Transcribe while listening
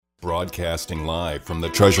Broadcasting live from the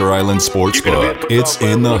Treasure Island Sportsbook, it's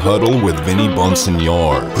In the Huddle with Vinny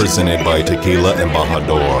Bonsignor, presented by Tequila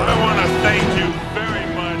Embajador. I want to thank you very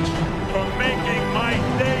much for making my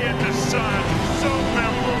day in the sun so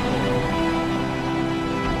memorable.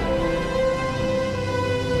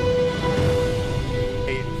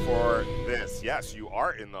 For this, yes, you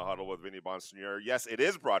are In the Huddle with Vinny Bonsignor. Yes, it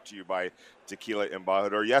is brought to you by Tequila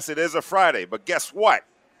Embajador. Yes, it is a Friday, but guess what?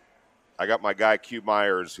 I got my guy Q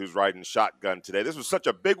Myers, who's riding shotgun today. This was such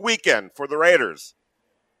a big weekend for the Raiders,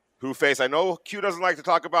 who face, I know Q doesn't like to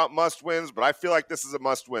talk about must-wins, but I feel like this is a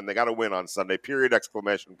must-win. They got to win on Sunday, period,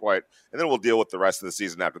 exclamation point, and then we'll deal with the rest of the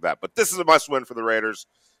season after that. But this is a must-win for the Raiders.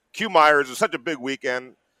 Q Myers, it was such a big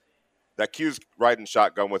weekend that Q's riding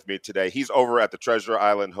shotgun with me today. He's over at the Treasure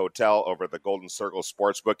Island Hotel over at the Golden Circle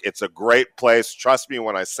Sportsbook. It's a great place. Trust me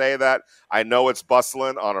when I say that. I know it's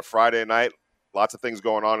bustling on a Friday night. Lots of things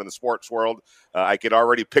going on in the sports world. I could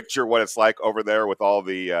already picture what it's like over there with all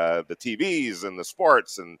the TVs and the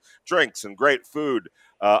sports and drinks and great food.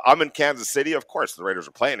 I'm in Kansas City. Of course, the Raiders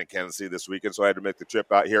are playing in Kansas City this weekend, so I had to make the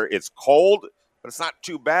trip out here. It's cold, but it's not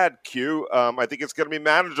too bad, Q. I think it's going to be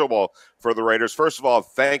manageable for the Raiders. First of all,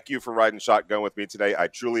 thank you for riding shotgun with me today. I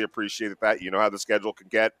truly appreciate that. You know how the schedule can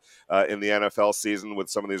get in the NFL season with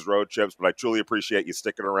some of these road trips, but I truly appreciate you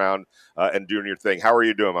sticking around and doing your thing. How are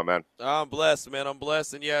you doing, my man? I'm blessed, man. I'm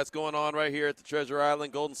blessed. And, yeah, it's going on right here at the Treasure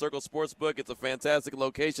Island Golden Circle Sportsbook. It's a fantastic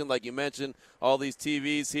location, like you mentioned. All these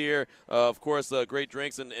TVs here. Of course, great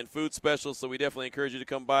drinks and food specials, so we definitely encourage you to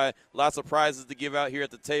come by. Lots of prizes to give out here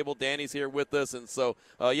at the table. Danny's here with us. And so,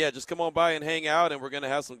 just come on by and hang out, and we're going to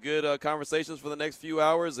have some good conversations for the next few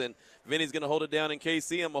hours. And Vinny's going to hold it down in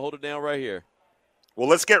KC. I'm going to hold it down right here. Well,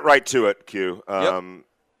 let's get right to it, Q. Yep.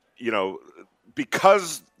 You know,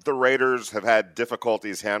 because the Raiders have had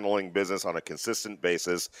difficulties handling business on a consistent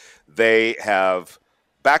basis, they have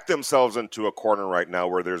backed themselves into a corner right now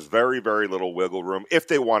where there's very, very little wiggle room if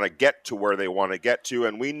they want to get to where they want to get to.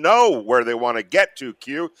 And we know where they want to get to,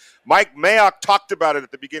 Q. Mike Mayock talked about it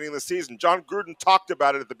at the beginning of the season. John Gruden talked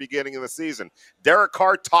about it at the beginning of the season. Derek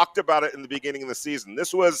Carr talked about it in the beginning of the season.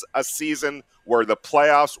 This was a season where the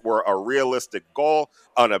playoffs were a realistic goal,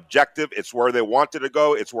 an objective. It's where they wanted to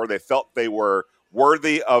go. It's where they felt they were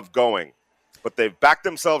worthy of going. But they've backed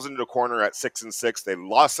themselves into a corner at 6-6. They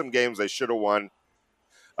lost some games they should have won.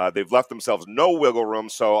 They've left themselves no wiggle room,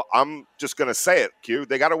 so I'm just going to say it, Q.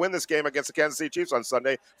 They got to win this game against the Kansas City Chiefs on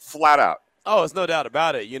Sunday, flat out. Oh, it's no doubt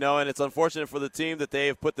about it, and it's unfortunate for the team that they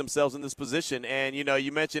have put themselves in this position. And,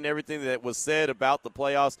 you mentioned everything that was said about the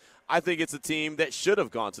playoffs. I think it's a team that should have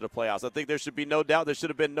gone to the playoffs. I think there should be no doubt. There should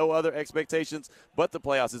have been no other expectations but the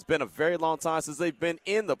playoffs. It's been a very long time since they've been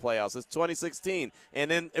in the playoffs. It's 2016. And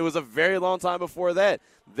then it was a very long time before that.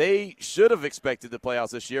 They should have expected the playoffs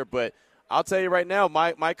this year, but I'll tell you right now,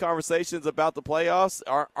 my conversations about the playoffs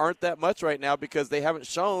aren't that much right now because they haven't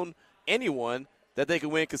shown anyone that they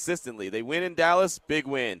can win consistently. They win in Dallas, big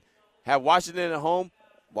win. Have Washington at home,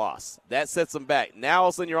 loss. That sets them back. Now all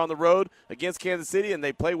of a sudden you're on the road against Kansas City, and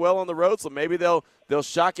they play well on the road, so maybe they'll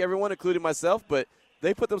shock everyone, including myself, but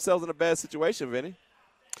they put themselves in a bad situation, Vinny.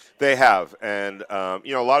 They have, and a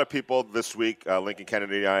lot of people this week, Lincoln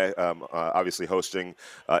Kennedy and I, obviously hosting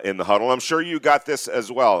In the Huddle. I'm sure you got this as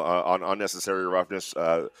well on Unnecessary Roughness,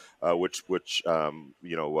 which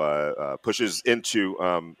pushes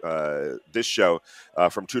into this show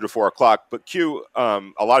from 2 to 4 o'clock. But Q, a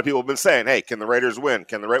lot of people have been saying, "Hey, can the Raiders win?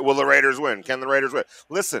 Will the Raiders win? Can the Raiders win?"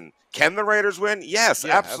 Listen, can the Raiders win? Yes,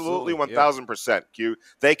 yeah, absolutely, 1,000%. Q,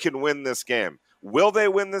 they can win this game. Will they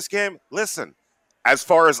win this game? Listen. As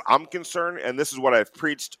far as I'm concerned, and this is what I've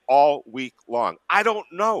preached all week long, I don't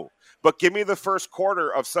know. But give me the first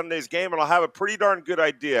quarter of Sunday's game, and I'll have a pretty darn good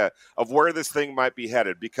idea of where this thing might be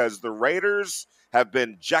headed because the Raiders have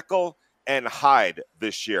been Jekyll and Hyde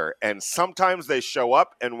this year. And sometimes they show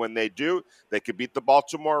up, and when they do, they could beat the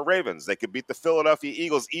Baltimore Ravens. They could beat the Philadelphia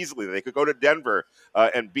Eagles easily. They could go to Denver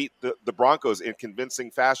and beat the Broncos in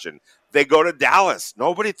convincing fashion. They go to Dallas.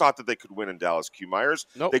 Nobody thought that they could win in Dallas, Q Myers.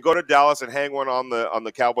 Nope. They go to Dallas and hang one on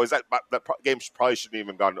the Cowboys. That game probably shouldn't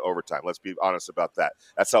even gone to overtime. Let's be honest about that.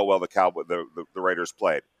 That's how well the Raiders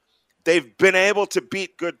played. They've been able to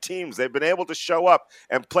beat good teams. They've been able to show up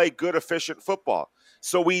and play good, efficient football.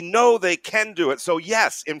 So we know they can do it. So,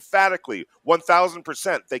 yes, emphatically,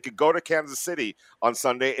 1,000%, they could go to Kansas City on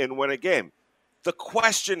Sunday and win a game. The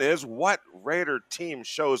question is, what Raider team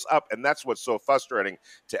shows up? And that's what's so frustrating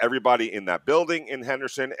to everybody in that building in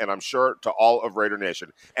Henderson, and I'm sure to all of Raider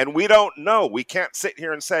Nation. And we don't know. We can't sit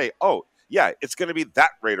here and say, oh, yeah, it's going to be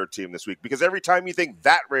that Raider team this week, because every time you think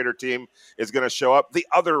that Raider team is going to show up, the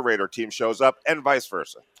other Raider team shows up, and vice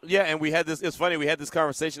versa. Yeah, and we had this. It's funny. We had this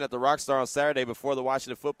conversation at the Rockstar on Saturday before the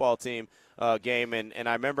Washington football team game, and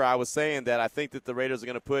I remember I was saying that I think that the Raiders are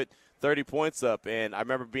going to put 30 points up, and I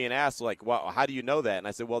remember being asked, like, well, how do you know that? And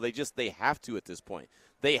I said, well, they have to at this point.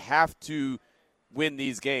 They have to win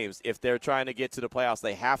these games. If they're trying to get to the playoffs,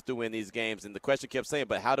 they have to win these games. And the question kept saying,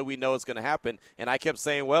 but how do we know it's going to happen? And I kept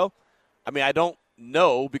saying, well, I mean, I don't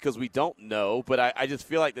know because we don't know, but I just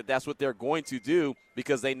feel like that's what they're going to do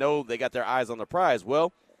because they know they got their eyes on the prize.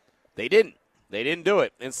 Well, they didn't. They didn't do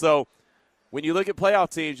it. And so when you look at playoff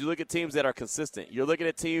teams, you look at teams that are consistent. You're looking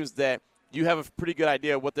at teams that you have a pretty good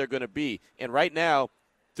idea of what they're going to be. And right now,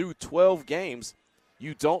 through 12 games,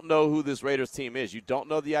 you don't know who this Raiders team is. You don't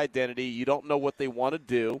know the identity. You don't know what they want to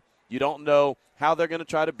do. You don't know how they're going to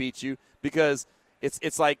try to beat you because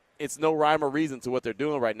it's like it's no rhyme or reason to what they're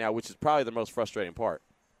doing right now, which is probably the most frustrating part.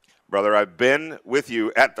 Brother, I've been with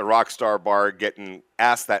you at the Rockstar Bar getting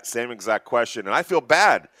asked that same exact question, and I feel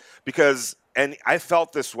bad because – and I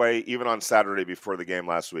felt this way even on Saturday before the game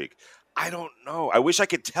last week. I don't know. I wish I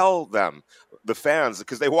could tell them, the fans,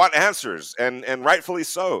 because they want answers, and rightfully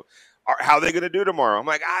so. How are they going to do tomorrow? I'm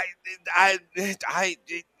like, I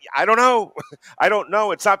don't know. I don't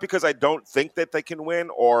know. It's not because I don't think that they can win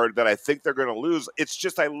or that I think they're going to lose. It's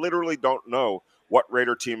just I literally don't know what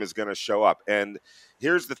Raider team is going to show up. And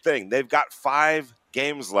here's the thing. They've got 5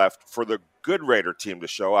 games left for the good Raider team to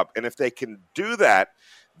show up. And if they can do that,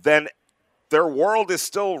 then their world is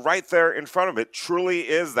still right there in front of it. Truly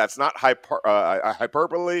is. That's not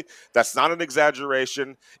hyperbole. That's not an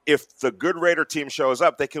exaggeration. If the good Raider team shows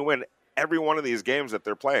up, they can win every one of these games that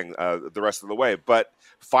they're playing the rest of the way. But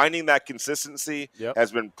finding that consistency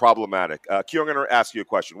has been problematic. Q, I'm going to ask you a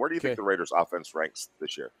question. Where do you think the Raiders' offense ranks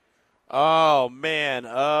this year? Oh, man.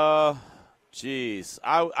 Geez.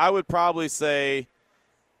 I would probably say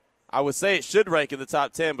it should rank in the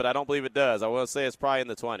top 10, but I don't believe it does. I want to say it's probably in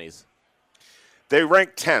the 20s. They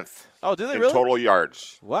rank 10th. Oh, do they in really? Total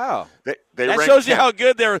yards. Wow. They that shows you how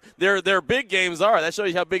good their big games are. That shows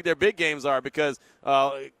you how big their big games are because,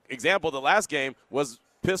 example, the last game was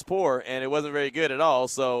piss poor, and it wasn't very good at all,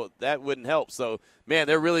 so that wouldn't help. So, man,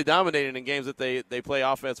 they're really dominating in games that they play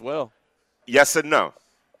offense well. Yes and no.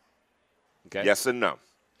 Okay. Yes and no.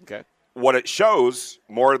 Okay. What it shows,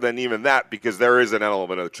 more than even that, because there is an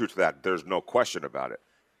element of the truth to that, there's no question about it.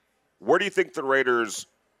 Where do you think the Raiders'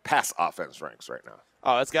 pass offense ranks right now?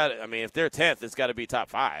 Oh, it's got. I mean, if they're 10th, it's got to be top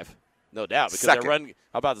 5, no doubt. Because Second. I'm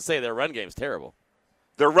about to say their run game is terrible.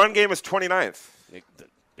 Their run game is 29th.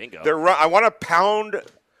 Bingo. I want to pound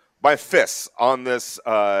my fists on this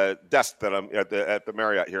desk that I'm at the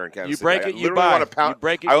Marriott here in Kansas City. You break it, you buy. Want to pound, you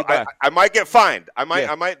break it, you buy. I might get fined. I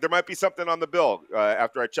might. There might be something on the bill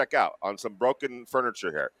after I check out on some broken furniture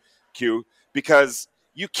here, Q, because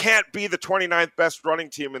you can't be the 29th best running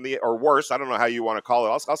team or worse. I don't know how you want to call it.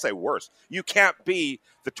 I'll say worse. You can't be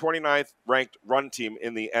the 29th ranked run team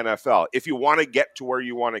in the NFL if you want to get to where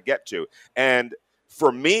you want to get to. And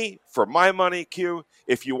for me, for my money, Q,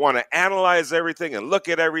 if you want to analyze everything and look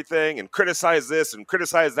at everything and criticize this and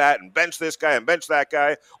criticize that and bench this guy and bench that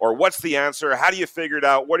guy, or what's the answer? How do you figure it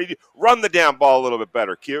out? What do you do? Run the damn ball a little bit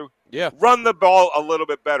better, Q. Yeah. Run the ball a little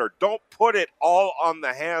bit better. Don't put it all on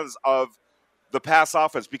the hands of the pass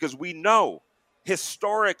offense, because we know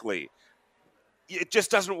historically it just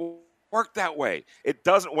doesn't work that way. It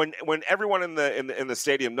doesn't when everyone in the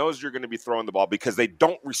stadium knows you're going to be throwing the ball because they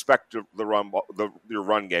don't respect your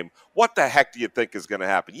run game. What the heck do you think is going to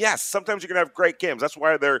happen? Yes, sometimes you're going to have great games. That's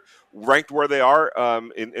why they're ranked where they are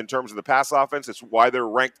in terms of the pass offense. It's why they're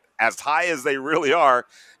ranked as high as they really are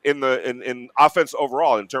in offense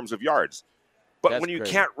overall in terms of yards. But when you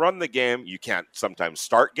can't run the game, you can't sometimes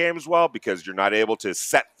start games well because you're not able to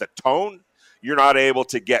set the tone. You're not able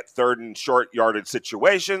to get third and short yardage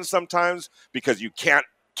situations sometimes because you can't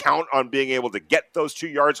count on being able to get those 2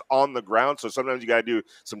 yards on the ground. So sometimes you got to do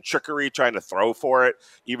some trickery trying to throw for it,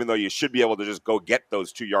 even though you should be able to just go get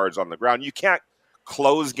those 2 yards on the ground. You can't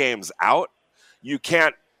close games out. You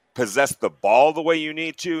can't possess the ball the way you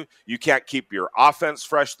need to. You can't keep your offense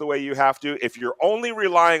fresh the way you have to. If you're only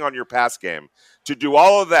relying on your pass game to do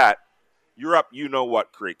all of that, you're up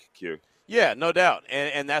you-know-what creek, Q. Yeah, no doubt.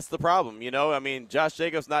 And that's the problem. You know, I mean, Josh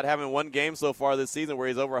Jacobs not having one game so far this season where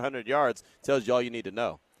he's over 100 yards tells you all you need to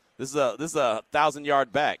know. This is a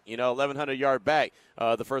 1,000-yard back, 1,100-yard back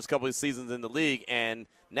the first couple of seasons in the league. And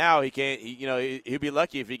now he can't, he'll be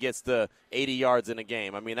lucky if he gets to 80 yards in a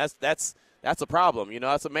game. I mean, that's a problem.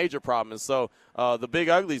 That's a major problem. And so the Big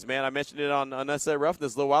Uglies, man, I mentioned it on Unnecessary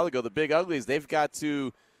Roughness a little while ago. The Big Uglies, they've got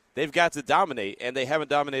to they've got to dominate, and they haven't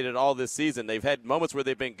dominated all this season. They've had moments where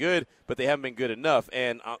they've been good, but they haven't been good enough.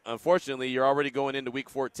 And unfortunately, you're already going into Week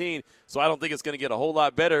 14, so I don't think it's going to get a whole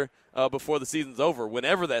lot better before the season's over,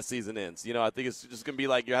 whenever that season ends. I think it's just going to be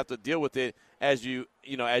like you have to deal with it as you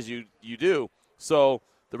do. So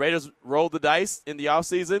the Raiders rolled the dice in the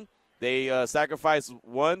offseason. They sacrificed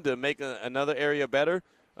one to make another area better,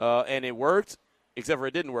 and it worked, except for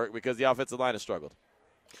it didn't work because the offensive line has struggled.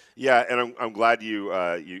 Yeah, and I'm glad you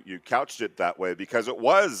couched it that way, because it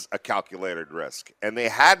was a calculated risk, and they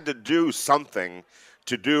had to do something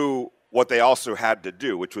to do what they also had to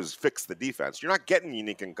do, which was fix the defense. You're not getting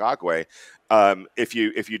Yannick Ngakoue if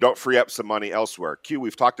you don't free up some money elsewhere. Q,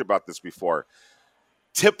 we've talked about this before.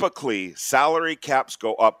 Typically, salary caps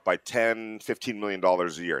go up by $10, $15 million a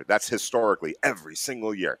year. That's historically every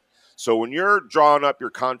single year. So when you're drawing up your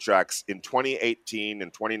contracts in 2018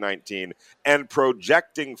 and 2019 and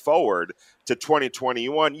projecting forward to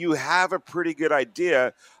 2021, you have a pretty good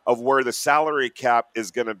idea of where the salary cap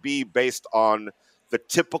is going to be based on the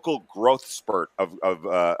typical growth spurt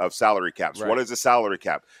of salary caps. Right. What is a salary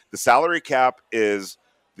cap? The salary cap is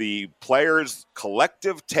the players'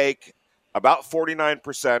 collective take about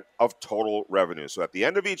 49% of total revenue. So at the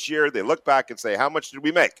end of each year, they look back and say, how much did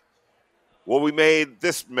we make? Well, we made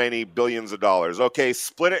this many billions of dollars. Okay,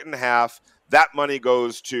 split it in half. That money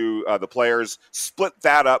goes to the players. Split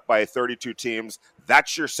that up by 32 teams.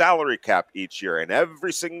 That's your salary cap each year. And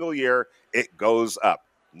every single year, it goes up.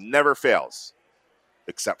 Never fails,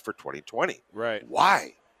 except for 2020. Right.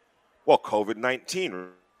 Why? Well, COVID-19.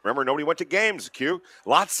 Remember, nobody went to games, Q.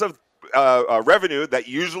 Lots of revenue that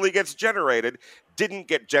usually gets generated didn't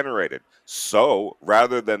get generated. So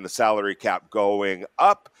rather than the salary cap going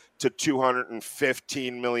up to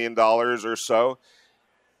 $215 million or so,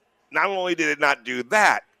 not only did it not do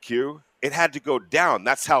that, Q, it had to go down.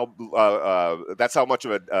 That's how much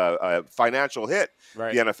of a financial hit the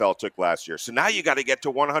NFL took last year. So now you got to get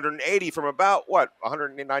to 180 from about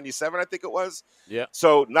 197, I think it was. Yeah.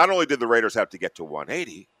 So not only did the Raiders have to get to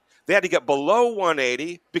 180, they had to get below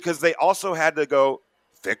 180 because they also had to go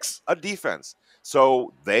fix a defense.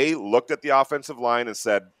 So they looked at the offensive line and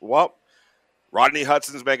said, well, Rodney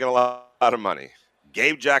Hudson's making a lot of money.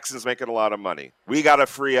 Gabe Jackson's making a lot of money. We got to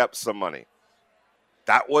free up some money.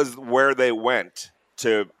 That was where they went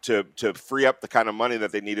to free up the kind of money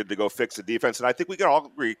that they needed to go fix the defense. And I think we can all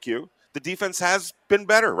agree, Q, the defense has been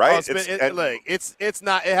better, right? It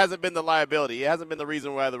hasn't been the liability. It hasn't been the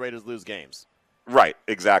reason why the Raiders lose games. Right,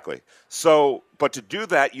 exactly. So, but to do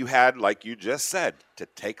that, you had, like you just said, to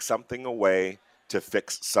take something away to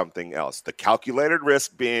fix something else. The calculated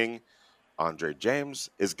risk being Andre James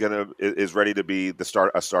is ready to be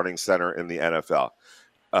a starting center in the NFL.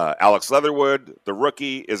 Alex Leatherwood, the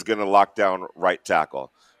rookie, is going to lock down right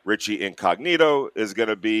tackle. Richie Incognito is going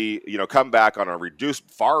to come back on a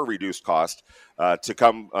far reduced cost to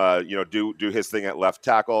come, do his thing at left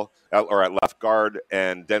tackle or at left guard.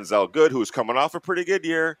 And Denzel Good, who's coming off a pretty good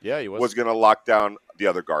year, he was going to lock down the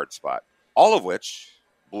other guard spot. All of which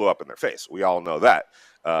blew up in their face. We all know that.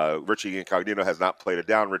 Richie Incognito has not played it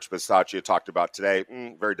down. Rich Bisaccia talked about today.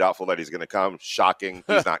 Very doubtful that he's going to come. Shocking.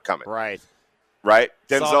 He's not coming. Right.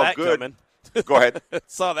 Denzel Good. Go ahead.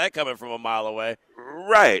 Saw that coming from a mile away.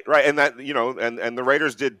 Right. And that, and the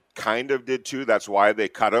Raiders did too. That's why they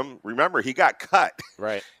cut him. Remember, he got cut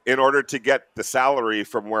in order to get the salary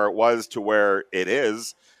from where it was to where it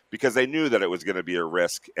is, because they knew that it was going to be a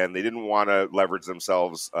risk and they didn't want to leverage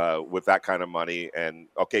themselves with that kind of money. And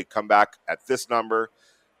okay, come back at this number,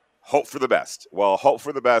 hope for the best. Well, hope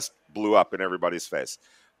for the best blew up in everybody's face.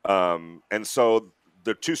 And so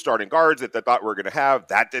the two starting guards that they thought we were going to have,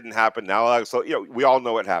 that didn't happen. Now, so we all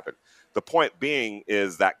know what happened. The point being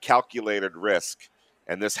is that calculated risk,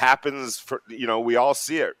 and this happens we all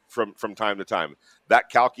see it from time to time. That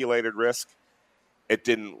calculated risk, it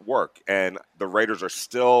didn't work, and the Raiders are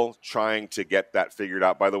still trying to get that figured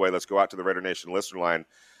out. By the way, let's go out to the Raider Nation listener line.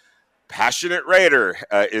 Passionate Raider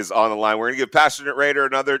is on the line. We're going to give Passionate Raider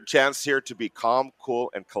another chance here to be calm,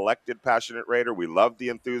 cool, and collected. Passionate Raider, we love the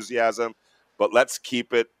enthusiasm, but let's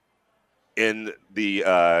keep it in the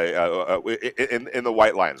in the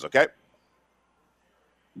white lines, okay?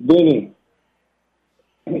 Vinny.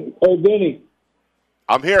 Hey, Vinny.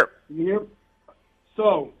 I'm here. You hear?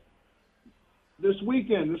 So, this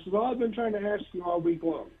weekend, this is all I've been trying to ask you all week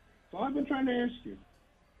long. So I've been trying to ask you.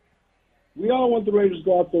 We all want the Raiders to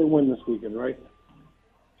go out there and win this weekend, right?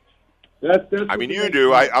 That's I mean, you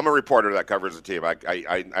do. I'm a reporter that covers the team. I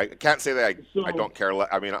can't say that I don't care.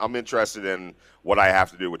 I mean, I'm interested in what I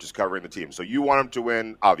have to do, which is covering the team. So you want them to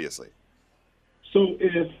win, obviously. So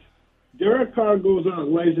if Derek Carr goes out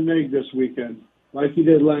and lays an egg this weekend, like he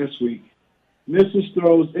did last week. Misses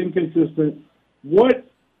throws, inconsistent. What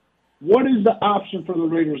is the option for the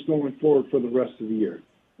Raiders going forward for the rest of the year?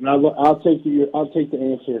 And I'll take the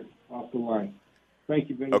answer off the line. Thank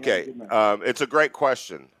you, Vinny. Okay, it's a great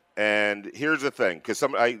question. And here's the thing, because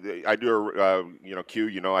I do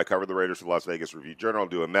Q, I cover the Raiders for the Las Vegas Review-Journal,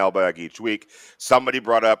 do a mailbag each week. Somebody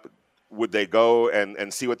brought up, would they go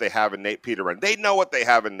and see what they have in Nate Peterman? They know what they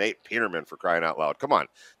have in Nate Peterman, for crying out loud. Come on.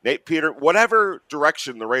 Whatever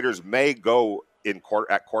direction the Raiders may go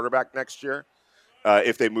at quarterback next year,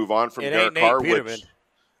 if they move on from Derek Carr,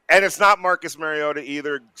 and it's not Marcus Mariota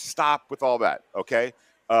either. Stop with all that, okay?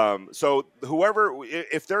 So whoever,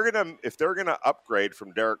 if they're gonna upgrade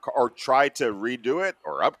from Derek Carr or try to redo it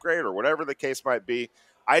or upgrade or whatever the case might be,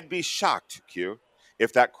 I'd be shocked, Q,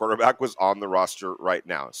 if that quarterback was on the roster right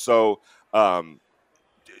now. So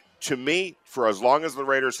to me, for as long as the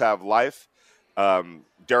Raiders have life,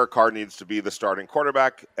 Derek Carr needs to be the starting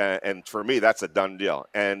quarterback, and for me, that's a done deal.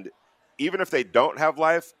 And even if they don't have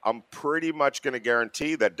life, I'm pretty much going to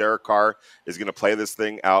guarantee that Derek Carr is going to play this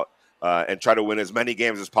thing out and try to win as many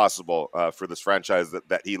games as possible for this franchise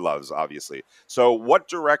that he loves, obviously. So what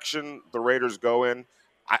direction the Raiders go in,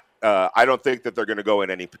 I don't think that they're going to go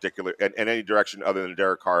in any direction other than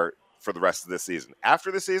Derek Carr for the rest of this season.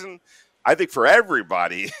 After the season, I think for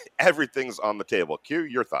everybody, everything's on the table. Q,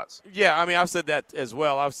 your thoughts? Yeah, I mean, I've said that as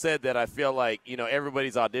well. I've said that I feel like,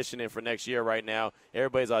 everybody's auditioning for next year right now.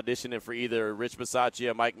 Everybody's auditioning for either Rich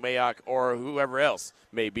Bisaccia, Mike Mayock, or whoever else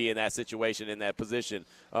may be in that situation, in that position.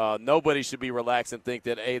 Nobody should be relaxed and think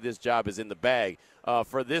that, hey, this job is in the bag.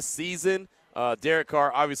 For this season, Derek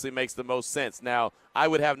Carr obviously makes the most sense. Now, I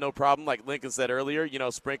would have no problem, like Lincoln said earlier,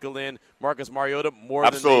 sprinkle in Marcus Mariota more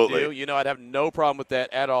Absolutely. than they do. I'd have no problem with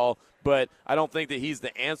that at all. But I don't think that he's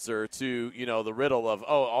the answer to, the riddle of,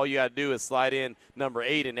 all you got to do is slide in number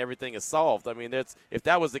 8 and everything is solved. I mean, if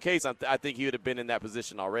that was the case, I think he would have been in that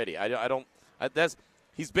position already.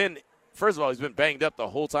 He's been banged up the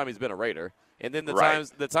whole time he's been a Raider. And then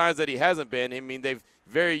the times that he hasn't been, I mean, they've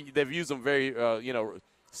used him very,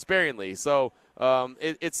 sparingly. So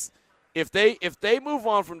it's if they move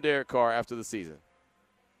on from Derek Carr after the season,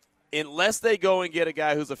 unless they go and get a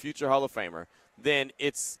guy who's a future Hall of Famer, then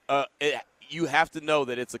you have to know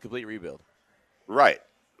that it's a complete rebuild. Right.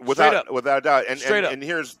 Without a doubt. And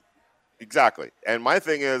here's exactly. And my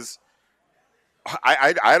thing is,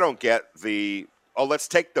 I don't get let's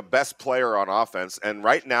take the best player on offense. And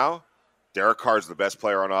right now, Derek Carr's the best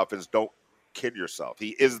player on offense. Don't kid yourself.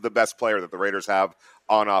 He is the best player that the Raiders have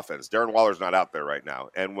on offense. Darren Waller's not out there right now.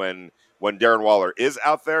 And when Darren Waller is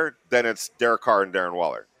out there, then it's Derek Carr and Darren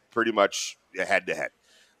Waller, pretty much head to head.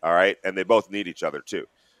 All right, and they both need each other too.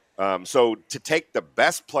 So to take the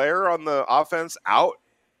best player on the offense out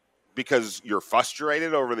because you're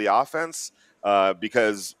frustrated over the offense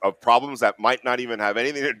because of problems that might not even have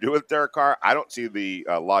anything to do with Derek Carr, I don't see the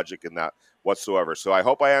logic in that whatsoever. So I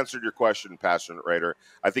hope I answered your question, Passionate Raider.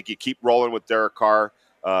 I think you keep rolling with Derek Carr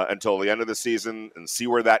until the end of the season and see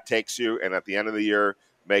where that takes you. And at the end of the year,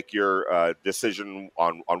 make your decision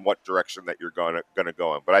on what direction that you're going to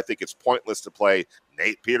go in. But I think it's pointless to play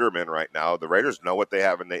Nate Peterman right now. The Raiders know what they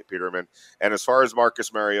have in Nate Peterman. And as far as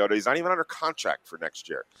Marcus Mariota, he's not even under contract for next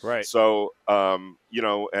year. Right. So, and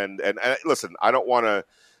listen, I don't want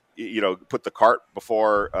to, put the cart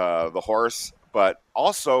before the horse. But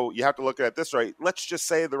also, you have to look at it this way. Let's just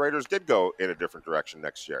say the Raiders did go in a different direction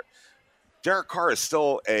next year. Derek Carr is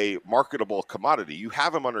still a marketable commodity. You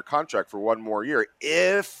have him under contract for one more year.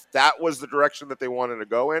 If that was the direction that they wanted to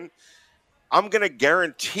go in, I'm going to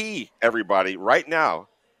guarantee everybody right now,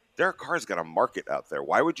 Derek Carr is going to market out there.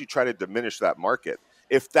 Why would you try to diminish that market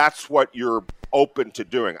if that's what you're open to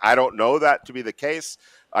doing? I don't know that to be the case.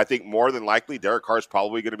 I think more than likely Derek Carr is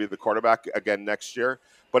probably going to be the quarterback again next year.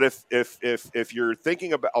 But if you're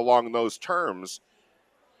thinking about along those terms,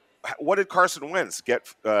 what did Carson Wentz get,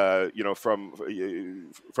 from the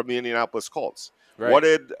Indianapolis Colts? Right. What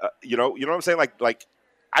did you know what I'm saying? Like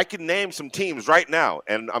I can name some teams right now,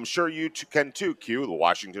 and I'm sure you can too. Q, the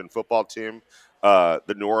Washington Football Team,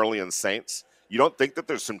 the New Orleans Saints. You don't think that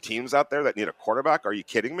there's some teams out there that need a quarterback? Are you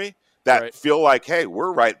kidding me? That feel like, hey,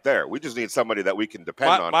 we're right there. We just need somebody that we can depend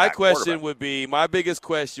on. My biggest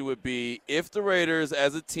question would be, if the Raiders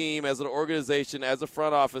as a team, as an organization, as a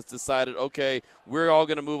front office decided, okay, we're all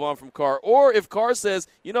going to move on from Carr, or if Carr says,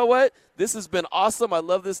 you know what, this has been awesome, I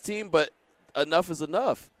love this team, but enough is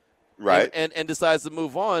enough. Right. And decides to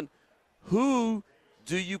move on, who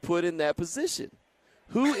do you put in that position?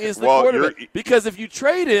 Who is the quarterback? Because if you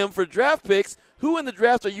trade him for draft picks, who in the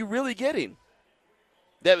draft are you really getting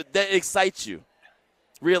that excites you,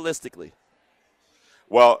 realistically?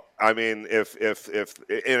 Well, I mean, if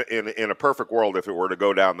in a perfect world, if it were to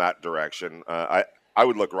go down that direction, I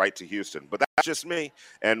would look right to Houston. But that's just me,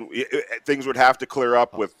 and things would have to clear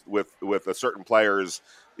up with a certain players,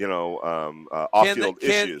 off-field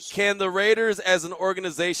issues. Can the Raiders, as an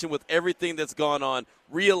organization, with everything that's gone on,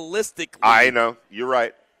 realistically? I know you're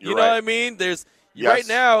right. You know what I mean? Right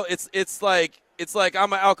now, it's like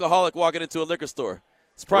I'm an alcoholic walking into a liquor store.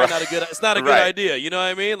 It's probably not a good. It's not a good idea. You know what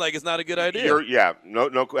I mean? Like, it's not a good idea.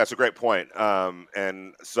 No. That's a great point.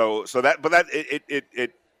 And so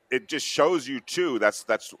it just shows you too.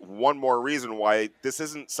 That's one more reason why this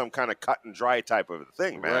isn't some kind of cut and dry type of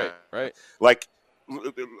thing, man. Right. Like,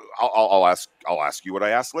 I'll ask you what I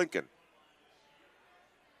asked Lincoln.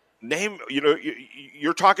 Name,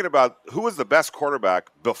 you're talking about who was the best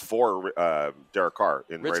quarterback before Derek Carr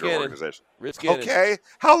in Raider organization. Rich Gannon. Okay,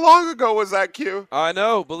 how long ago was that, Q? I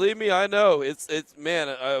know, believe me, I know. It's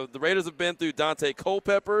man. The Raiders have been through Dante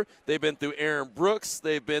Culpepper. They've been through Aaron Brooks.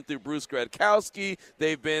 They've been through Bruce Gradkowski.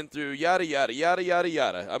 They've been through yada yada yada yada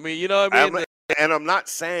yada. I mean, you know what I mean. And I'm not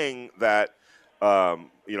saying that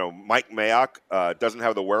Mike Mayock doesn't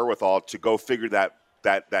have the wherewithal to go figure that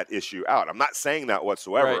issue out. I'm not saying that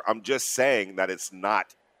whatsoever. Right. I'm just saying that it's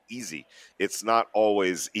not easy. It's not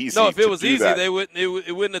always easy. No, if it was easy, that. they wouldn't.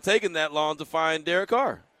 It wouldn't have taken that long to find Derek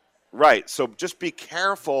Carr. Right. So just be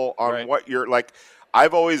careful on what you're like.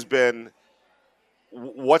 I've always been.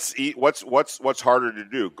 What's harder to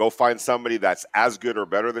do? Go find somebody that's as good or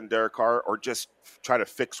better than Derek Carr, or just try to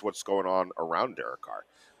fix what's going on around Derek Carr.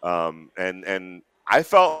 And I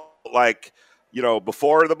felt like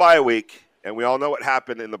before the bye week. And we all know what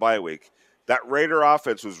happened in the bye week. That Raider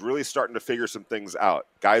offense was really starting to figure some things out.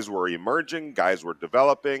 Guys were emerging. Guys were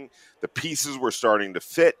developing. The pieces were starting to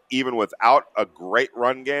fit, even without a great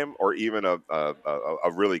run game or even a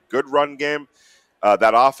really good run game.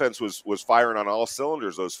 That offense was firing on all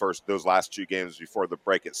cylinders those last two games before the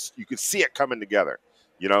break. You could see it coming together,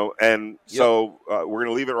 And so we're going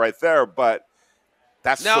to leave it right there. But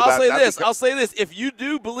I'll say this: if you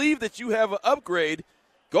do believe that you have an upgrade,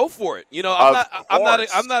 go for it.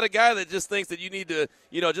 I'm not a guy that just thinks that you need to,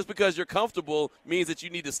 just because you're comfortable means that you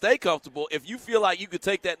need to stay comfortable. If you feel like you could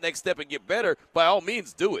take that next step and get better, by all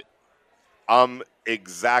means, do it. I'm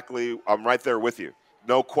right there with you.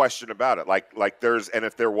 No question about it. And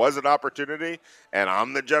if there was an opportunity and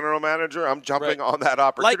I'm the general manager, I'm jumping on that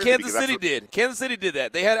opportunity. Like Kansas City did. Kansas City did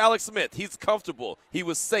that. They had Alex Smith. He's comfortable. He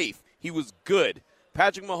was safe. He was good.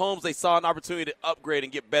 Patrick Mahomes, they saw an opportunity to upgrade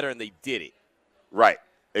and get better, and they did it. Right.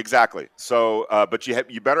 Exactly. So, but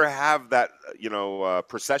you better have that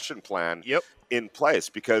procession plan in place,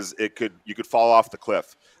 because you could fall off the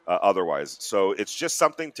cliff otherwise. So it's just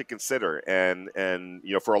something to consider, and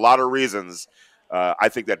for a lot of reasons, I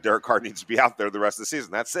think that Derek Carr needs to be out there the rest of the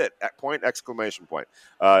season. That's it. Exclamation point.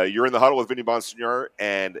 You're in the huddle with Vinny Bonsignore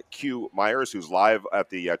and Q Myers, who's live at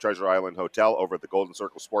the Treasure Island Hotel over at the Golden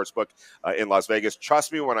Circle Sportsbook in Las Vegas.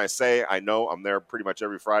 Trust me when I say I know I'm there pretty much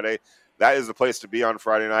every Friday. That is the place to be on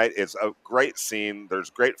Friday night. It's a great scene.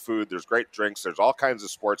 There's great food. There's great drinks. There's all kinds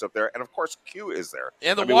of sports up there. And, of course, Q is there.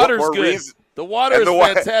 And the water's good. The water is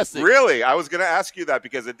fantastic. Really? I was going to ask you that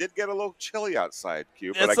because it did get a little chilly outside,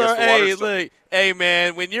 Q. But I guess the water's hey,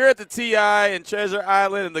 man, when you're at the TI and Treasure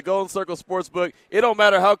Island and the Golden Circle Sportsbook, it don't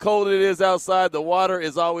matter how cold it is outside. The water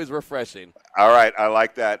is always refreshing. All right. I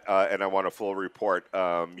like that, and I want a full report.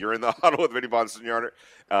 You're in the huddle with Vinny Bonsignore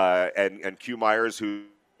and Q Myers, who's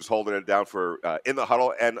holding it down for In the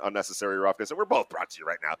Huddle and Unnecessary Roughness. And we're both brought to you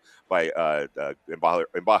right now by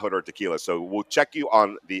Embajador Tequila. So we'll check you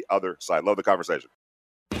on the other side. Love the conversation.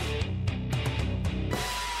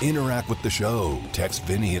 Interact with the show. Text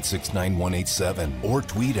Vinny at 69187 or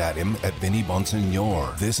tweet at him at Vinny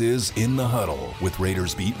Bonsignore. This is In the Huddle with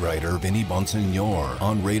Raiders beat writer Vinny Bonsignore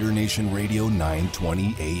on Raider Nation Radio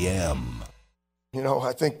 920 AM.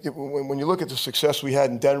 I think when you look at the success we had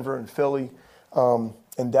in Denver and Philly,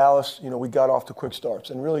 in Dallas, we got off to quick starts.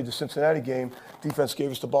 And really, the Cincinnati game, defense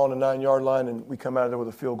gave us the ball on the 9-yard line, and we come out of there with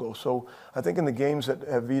a field goal. So I think in the games that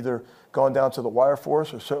have either gone down to the wire for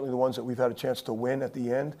us, or certainly the ones that we've had a chance to win at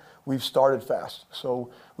the end, we've started fast.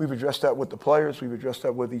 So we've addressed that with the players. We've addressed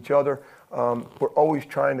that with each other. We're always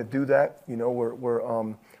trying to do that.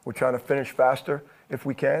 We're trying to finish faster if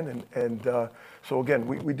we can. So, again,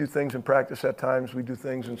 we do things in practice at times. We do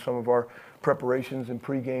things in some of our preparations and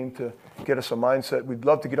pregame to get us a mindset. We'd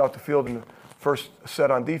love to get off the field in the first set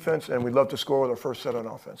on defense, and we'd love to score with our first set on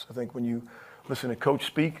offense. I think when you listen to Coach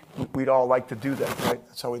speak, we'd all like to do that, right?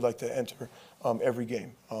 That's how we'd like to enter every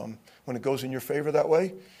game. When it goes in your favor that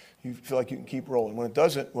way, you feel like you can keep rolling. When it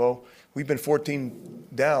doesn't, well, we've been 14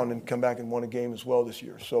 down and come back and won a game as well this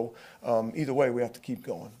year. So either way, we have to keep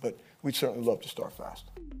going. But we'd certainly love to start fast.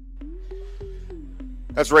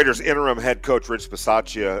 That's Raiders interim head coach Rich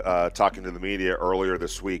Bisaccia talking to the media earlier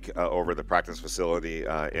this week over the practice facility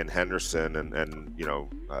in Henderson, and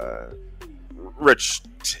Rich,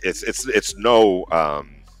 it's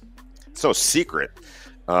no secret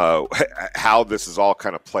how this has all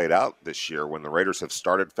kind of played out this year. When the Raiders have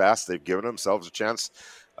started fast, they've given themselves a chance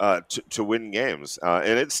to win games,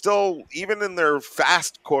 and it's still, even in their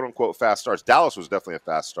fast, quote unquote fast starts. Dallas was definitely a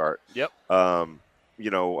fast start. Yep.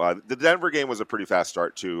 The Denver game was a pretty fast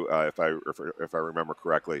start too, if I remember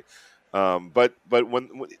correctly. But when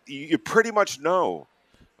you pretty much know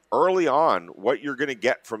early on what you're going to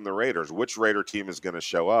get from the Raiders, which Raider team is going to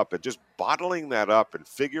show up, and just bottling that up and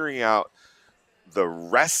figuring out the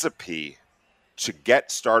recipe to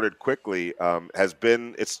get started quickly has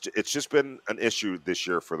been it's just been an issue this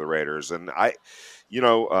year for the Raiders. And I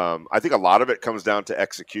think a lot of it comes down to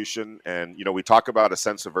execution. And we talk about a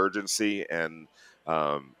sense of urgency, and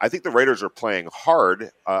I think the Raiders are playing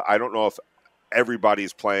hard. I don't know if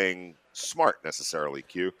everybody's playing smart necessarily,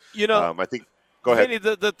 Q. I think – go ahead.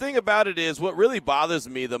 Vinny, the thing about it is, what really bothers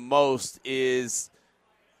me the most is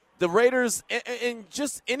the Raiders, and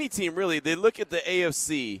just any team really, they look at the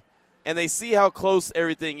AFC and they see how close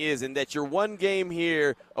everything is, and that you're one game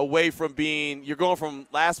here away from you're going from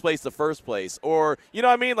last place to first place. Or, you know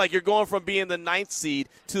what I mean? Like, you're going from being the 9th seed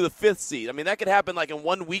to the 5th seed. I mean, that could happen like in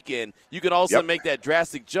one weekend. You could also make that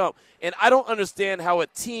drastic jump. And I don't understand how a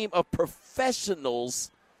team of professionals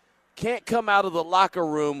can't come out of the locker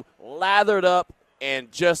room lathered up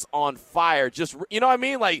and just on fire. Just, you know what I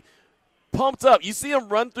mean? Like, pumped up. You see him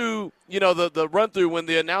run through, the run through when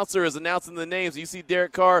the announcer is announcing the names. You see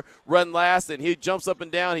Derek Carr run last, and he jumps up and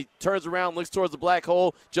down. He turns around, looks towards the black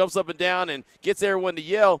hole, jumps up and down, and gets everyone to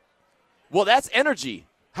yell. Well, that's energy.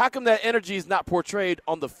 How come that energy is not portrayed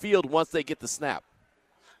on the field once they get the snap?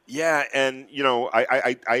 Yeah, and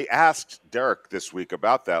I asked Derek this week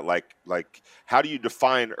about that. Like, how do you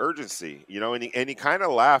define urgency? And he kind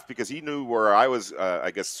of laughed because he knew where I was,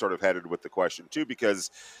 I guess, sort of headed with the question too. Because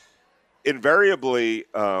invariably,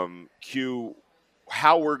 Q,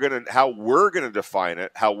 how we're gonna define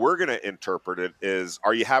it, how we're gonna interpret it is: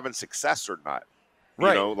 are you having success or not?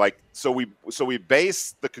 Right. So we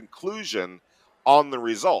base the conclusion on the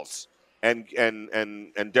results, and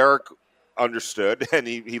Derek understood, and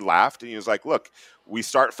he laughed, and he was like, "Look, we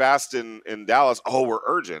start fast in Dallas. Oh, we're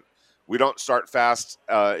urgent. We don't start fast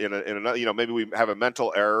in another. Maybe we have a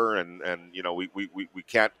mental error, and we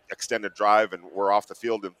can't extend a drive, and we're off the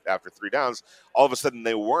field after 3 downs. All of a sudden,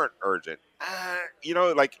 they weren't urgent. I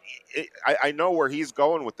know where he's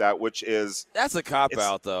going with that, which is that's a cop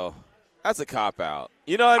out, though. That's a cop out.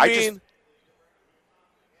 You know what I mean?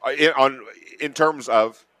 In terms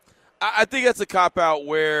of, I think that's a cop out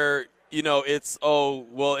where. It's,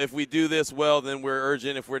 if we do this well, then we're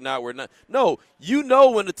urgent. If we're not, we're not. No,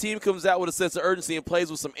 when the team comes out with a sense of urgency and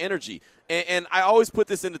plays with some energy. And I always put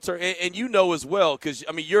this into terms, and as well, because,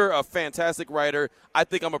 you're a fantastic writer. I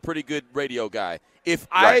think I'm a pretty good radio guy. If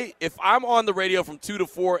I'm on the radio from 2 to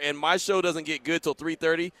 4 and my show doesn't get good till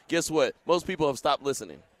 3:30, guess what? Most people have stopped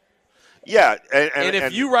listening. Yeah. And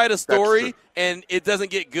if you write a story and it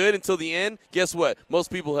doesn't get good until the end, guess what?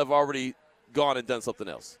 Most people have already gone and done something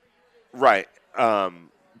else. Right.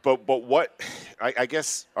 But what I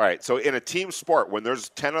guess, all right, so in a team sport, when there's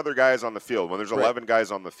 10 other guys on the field, when there's 11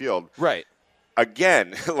 guys on the field, right?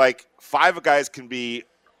 Again, like 5 guys can be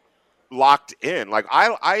locked in. Like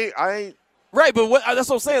I right, but that's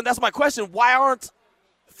what I'm saying. That's my question. Why aren't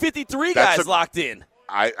 53 guys locked in?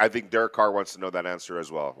 I think Derek Carr wants to know that answer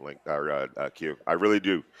as well, Q. I really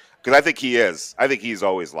do, because I think he is. I think he's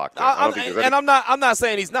always locked in. I'm not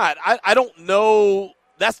saying he's not. I don't know.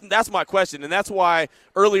 That's my question, and that's why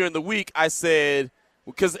earlier in the week I said,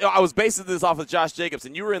 because I was basing this off of Josh Jacobs,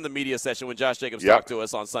 and you were in the media session when Josh Jacobs talked to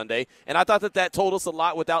us on Sunday, and I thought that told us a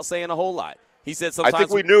lot without saying a whole lot. He said sometimes I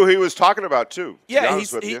think we knew he was talking about too. Yeah, he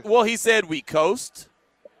said we coast,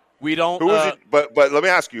 we don't. But let me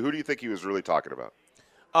ask you, who do you think he was really talking about?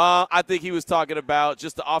 I think he was talking about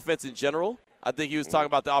just the offense in general. I think he was talking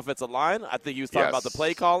about the offensive line. I think he was talking about the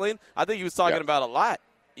play calling. I think he was talking about a lot.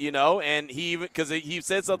 And he even, because he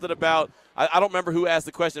said something about, I don't remember who asked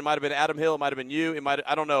the question. It might have been Adam Hill. It might have been you.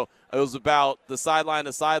 I don't know. It was about the sideline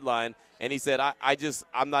to sideline. And he said,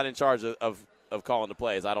 I'm not in charge of calling the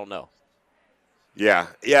plays. I don't know. Yeah.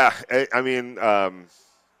 I mean,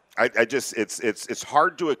 it's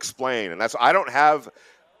hard to explain. And I don't have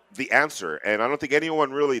the answer. And I don't think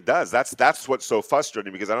anyone really does. That's what's so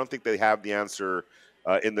frustrating, because I don't think they have the answer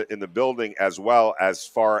in the building as well, as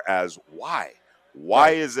far as why. Why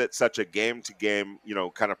is it such a game-to-game,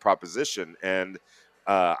 kind of proposition? And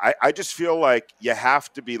I just feel like you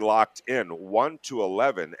have to be locked in 1 to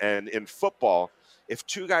 11. And in football, if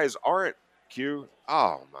two guys aren't,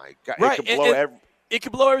 oh my God, right. it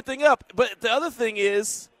could blow everything up. But the other thing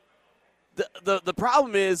is, the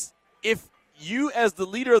problem is, if you as the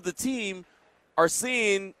leader of the team are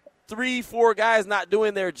seeing 3-4 guys not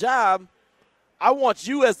doing their job, I want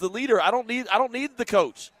you as the leader. I don't need the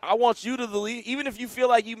coach. I want you to the lead, even if you feel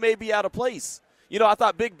like you may be out of place. I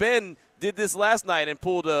thought Big Ben did this last night and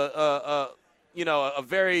pulled a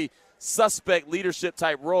very suspect leadership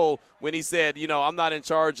type role when he said, I'm not in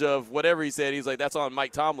charge of whatever he said. He's like, that's on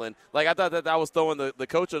Mike Tomlin. Like, I thought that was throwing the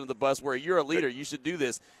coach under the bus, where you're a leader. You should do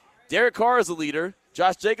this. Derek Carr is a leader.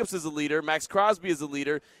 Josh Jacobs is a leader. Max Crosby is a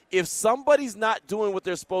leader. If somebody's not doing what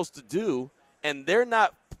they're supposed to do and they're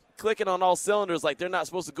not clicking on all cylinders, like they're not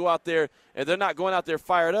supposed to go out there and they're not going out there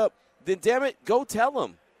fired up, then damn it, go tell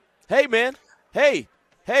them, hey, man, hey,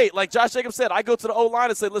 like Josh Jacobs said, I go to the O-line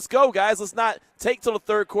and say, let's go, guys. Let's not take till the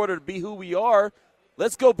third quarter to be who we are.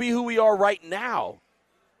 Let's go be who we are right now.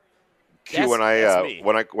 When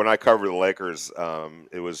I covered the Lakers,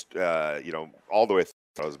 it was all the way through.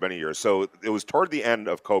 It was many years. So it was toward the end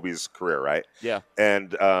of Kobe's career, right? Yeah.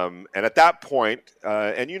 And at that point,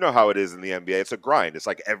 and you know how it is in the NBA, it's a grind. It's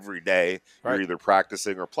like every day you're either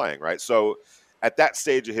practicing or playing, right? So at that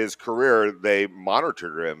stage of his career, they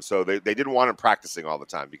monitored him. So they didn't want him practicing all the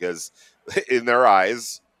time, because in their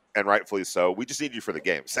eyes, and rightfully so, we just need you for the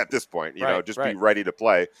games at this point. Be ready to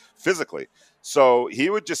play physically. So he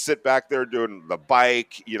would just sit back there doing the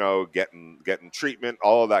bike, getting treatment,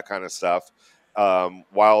 all of that kind of stuff,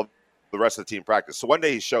 while the rest of the team practiced. So one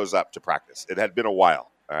day he shows up to practice. It had been a while,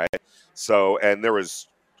 all right? So, and there was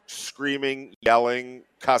screaming, yelling,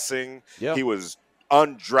 cussing. Yeah. He was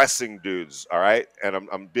undressing dudes, all right? And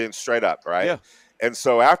I'm being straight up, all right? Yeah. And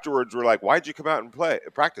so afterwards, we're like, why'd you come out and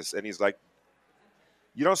practice? And he's like,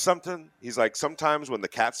 you know something? He's like, sometimes when the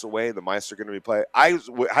cat's away, the mice are going to be playing.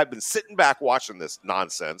 I've been sitting back watching this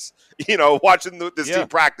nonsense, watching this team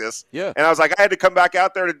practice. Yeah. And I was like, I had to come back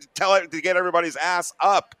out there to get everybody's ass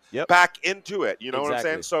up back into it. You know what I'm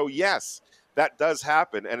saying? So, yes, that does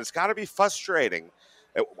happen. And it's got to be frustrating.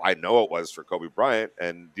 I know it was for Kobe Bryant.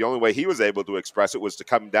 And the only way he was able to express it was to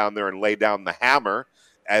come down there and lay down the hammer,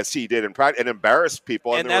 as he did in practice, and embarrass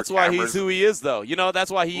people. And that's why he's who he is, though.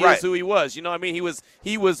 That's why he is who he was. You know what I mean?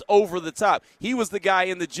 He was over the top. He was the guy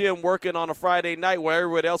in the gym working on a Friday night where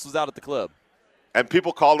everybody else was out at the club. And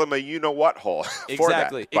people called him a you-know-what hole for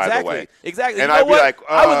that, by the way. Exactly. And I'd be like,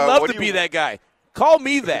 I would love to be that guy. Call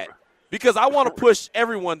me that, because I want to push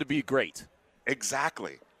everyone to be great.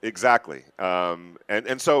 Exactly.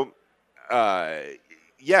 And so,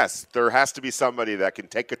 yes, there has to be somebody that can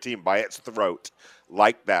take a team by its throat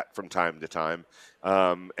like that from time to time,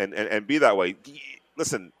 and be that way.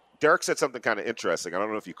 Listen, Derek said something kind of interesting. I don't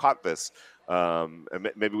know if you caught this. And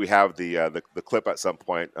maybe we have the clip at some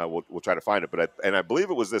point. We'll try to find it. But I believe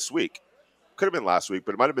it was this week. Could have been last week,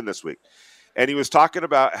 but it might have been this week. And he was talking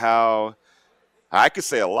about how I could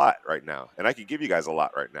say a lot right now, and I could give you guys a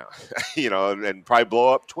lot right now, and probably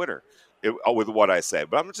blow up Twitter with what I say.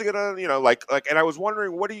 But I'm just gonna, and I was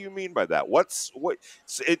wondering, what do you mean by that?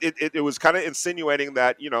 It was kind of insinuating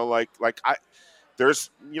that, there's,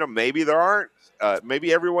 maybe there aren't,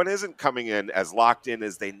 maybe everyone isn't coming in as locked in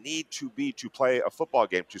as they need to be to play a football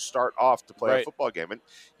game, to start off to play a football game. And,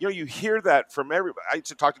 you hear that from everybody. I used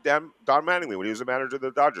to talk to Don Mattingly when he was the manager of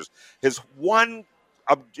the Dodgers. The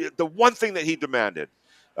one thing that he demanded,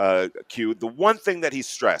 the one thing that he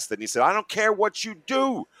stressed, and he said, I don't care what you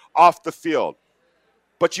do off the field,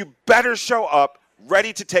 but you better show up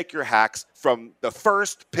ready to take your hacks from the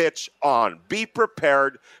first pitch on. Be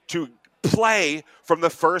prepared to play from the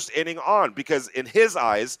first inning on, because in his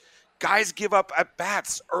eyes, guys give up at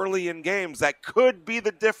bats early in games that could be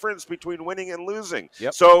the difference between winning and losing.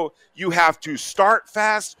 Yep. So you have to start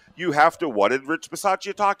fast. You have to, what did Rich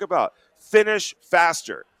Bisaccia talk about? Finish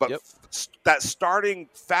faster. But that starting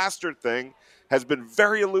faster thing has been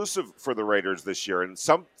very elusive for the Raiders this year, and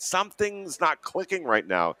something's not clicking right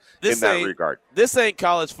now in that regard. This ain't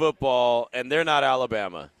college football, and they're not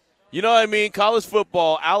Alabama. You know what I mean? College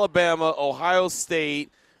football, Alabama, Ohio State,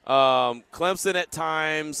 Clemson at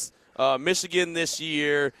times, Michigan this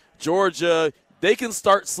year, Georgia, they can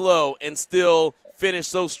start slow and still finish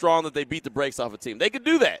so strong that they beat the brakes off a team. They could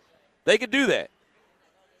do that.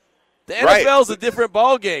 The NFL is a different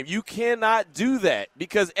ballgame. You cannot do that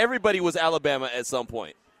because everybody was Alabama at some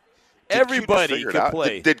point. Everybody could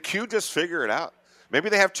play. Did Q just figure it out? Maybe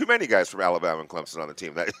they have too many guys from Alabama and Clemson on the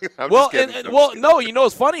team. No, you know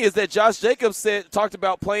what's funny is that Josh Jacobs talked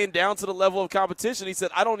about playing down to the level of competition. He said,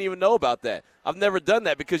 I don't even know about that. I've never done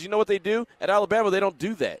that because you know what they do? At Alabama, they don't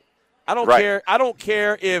do that. I don't care. I don't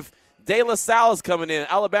care if De La Salle is coming in.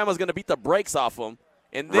 Alabama's going to beat the brakes off them,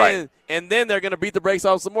 and then they're going to beat the brakes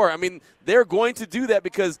off some more. I mean, they're going to do that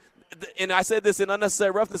because, and I said this in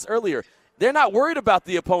Unnecessary Roughness earlier, they're not worried about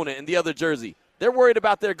the opponent in the other jersey. They're worried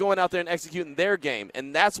about their going out there and executing their game,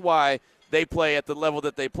 and that's why they play at the level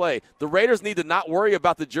that they play. The Raiders need to not worry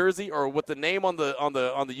about the jersey or what the name on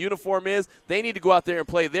the uniform is. They need to go out there and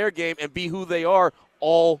play their game and be who they are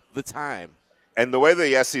all the time. And the way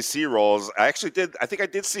the SEC rolls, I think I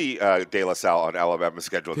did see De La Salle on Alabama's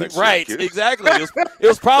schedule next year. Right, exactly. It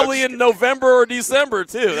was probably in November or December,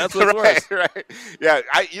 too. That's what's worse. Right. Yeah,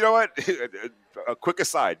 you know what? A quick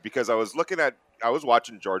aside, because I was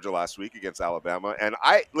watching Georgia last week against Alabama, and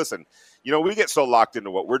listen, you know, we get so locked into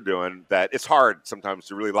what we're doing that it's hard sometimes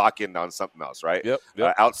to really lock in on something else, right? Yep.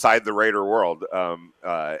 Outside the Raider world.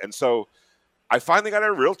 And so I finally got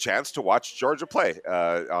a real chance to watch Georgia play,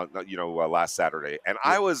 last Saturday, and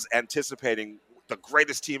I was anticipating the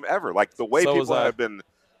greatest team ever, like the way people have been,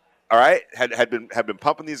 had been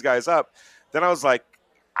pumping these guys up. Then I was like,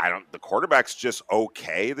 the quarterback's just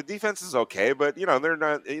okay. The defense is okay, but they're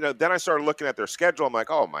not. Then I started looking at their schedule. I'm like,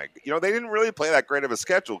 oh my, they didn't really play that great of a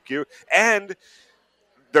schedule, Q. And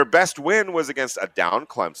their best win was against a down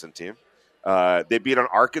Clemson team. They beat an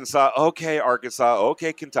Arkansas,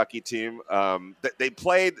 Kentucky team. They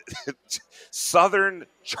played Southern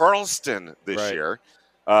Charleston this year.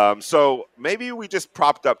 So maybe we just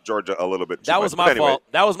propped up Georgia a little bit too much. Was my fault.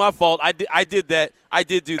 That was my fault. I did that. I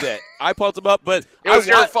did do that. I pumped them up, but it was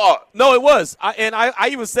your fault. No, it was. I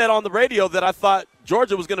even said on the radio that I thought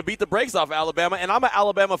Georgia was going to beat the brakes off Alabama, and I'm an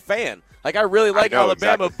Alabama fan. Like, I really like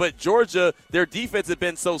Alabama, exactly. But Georgia, their defense had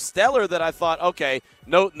been so stellar that I thought, okay,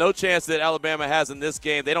 no chance that Alabama has in this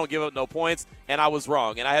game. They don't give up no points, and I was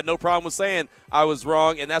wrong. And I had no problem with saying I was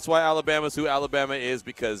wrong, and that's why Alabama's who Alabama is,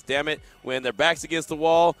 because, damn it, when their back's against the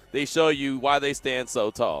wall, they show you why they stand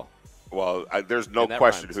so tall. Well, there's no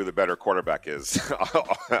question who the better quarterback is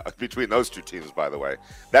between those two teams, by the way.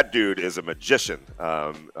 That dude is a magician,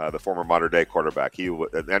 the former modern-day quarterback.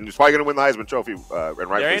 And he's probably going to win the Heisman Trophy.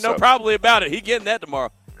 There ain't no probably about it. He's getting that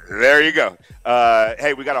tomorrow. There you go.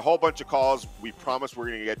 Hey, we got a whole bunch of calls. We promised we're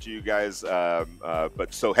going to get to you guys,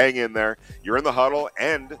 but so hang in there. You're in the huddle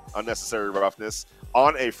and Unnecessary Roughness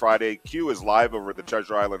on a Friday. Q is live over at the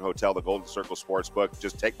Treasure Island Hotel, the Golden Circle Sportsbook.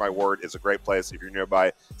 Just take my word, it's a great place. If you're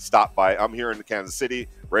nearby, stop by. I'm here in Kansas City.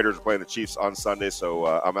 Raiders are playing the Chiefs on Sunday, so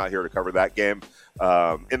I'm out here to cover that game.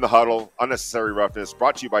 In the huddle, Unnecessary Roughness,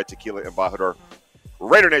 brought to you by Tequila Embajador.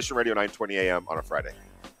 Raider Nation Radio, 9:20 a.m. on a Friday.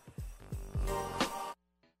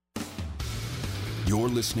 You're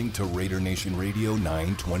listening to Raider Nation Radio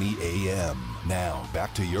 920 AM. Now,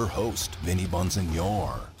 back to your host, Vinny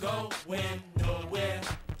Bonsignor. Going nowhere,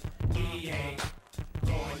 we ain't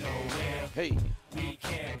going nowhere. Hey. We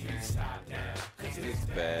can't get stopped now, 'cause it's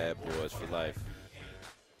Bad Boys for Life.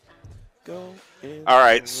 All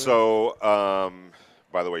right, so,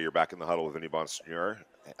 by the way, you're back in the huddle with Vinny Bonsignor.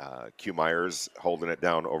 Q Myers holding it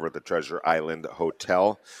down over at the Treasure Island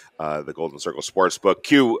Hotel, the Golden Circle Sportsbook.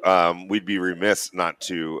 Q, we'd be remiss not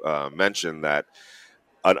to mention that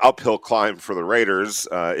an uphill climb for the Raiders,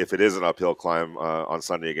 if it is an uphill climb on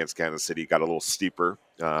Sunday against Kansas City, got a little steeper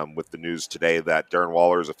with the news today that Darren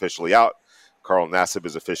Waller is officially out. Carl Nassib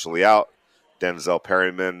is officially out. Denzel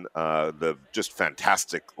Perryman, the just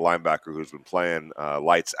fantastic linebacker who's been playing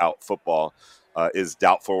lights out football, is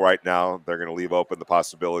doubtful right now. They're going to leave open the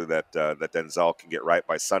possibility that Denzel can get right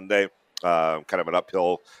by Sunday. Kind of an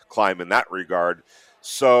uphill climb in that regard.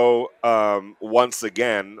 So once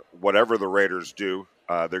again, whatever the Raiders do,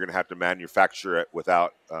 they're going to have to manufacture it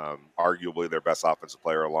without arguably their best offensive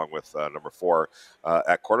player, along with number 4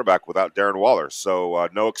 at quarterback, without Darren Waller. So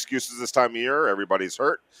no excuses this time of year. Everybody's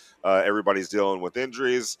hurt. Everybody's dealing with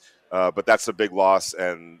injuries. But that's a big loss,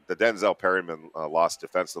 and the Denzel Perryman loss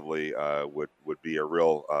defensively would be a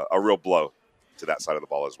real blow to that side of the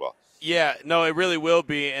ball as well. Yeah, no, it really will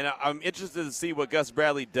be, and I'm interested to see what Gus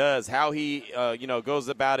Bradley does, how he goes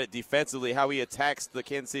about it defensively, how he attacks the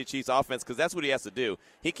Kansas City Chiefs offense, because that's what he has to do.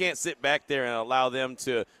 He can't sit back there and allow them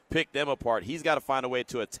to pick them apart. He's got to find a way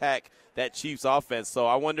to attack that Chiefs offense. So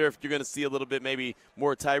I wonder if you're going to see a little bit maybe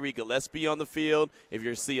more Tyree Gillespie on the field, if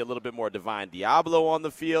you're see a little bit more Divine Diablo on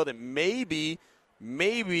the field, and maybe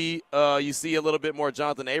you see a little bit more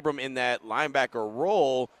Jonathan Abram in that linebacker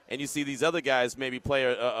role, and you see these other guys maybe play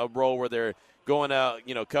a role where they're going out,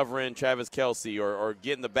 covering Travis Kelce or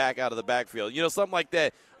getting the back out of the backfield, something like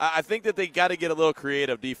that. I think that they got to get a little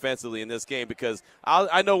creative defensively in this game because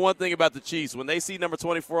I know one thing about the Chiefs. When they see number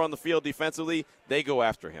 24 on the field defensively, they go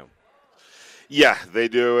after him. Yeah, they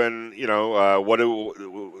do. And,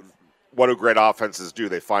 what do great offenses do?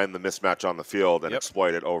 They find the mismatch on the field and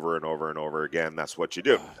exploit it over and over and over again. That's what you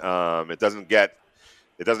do.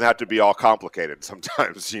 It doesn't have to be all complicated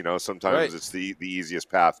sometimes. Sometimes right. It's the easiest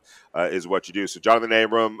path is what you do. So Jonathan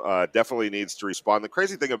Abram definitely needs to respond. The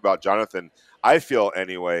crazy thing about Jonathan, I feel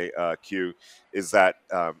anyway, Q, is that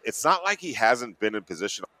it's not like he hasn't been in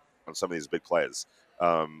position on some of these big plays.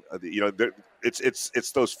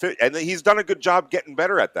 It's those fit, and he's done a good job getting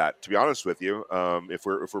better at that. To be honest with you, if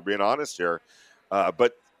we're being honest here,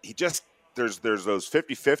 but he just there's those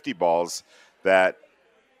 50-50 balls that.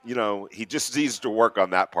 He just needs to work on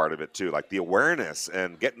that part of it too, like the awareness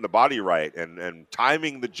and getting the body right and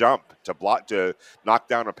timing the jump to knock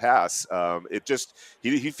down a pass.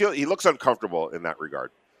 He looks uncomfortable in that regard.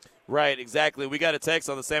 Right, exactly. We got a text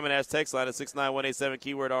on the Salmon Ash text line at 69187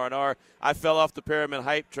 keyword R&R. I fell off the Perriman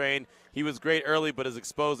hype train. He was great early, but is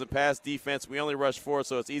exposed in pass defense. We only rush 4,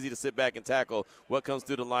 so it's easy to sit back and tackle what comes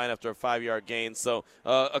through the line after a 5-yard gain. So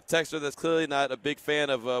a texter that's clearly not a big fan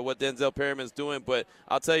of what Denzel Perriman's doing, but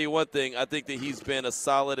I'll tell you one thing. I think that he's been a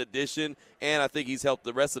solid addition, and I think he's helped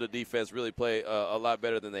the rest of the defense really play a lot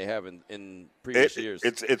better than they have in previous years.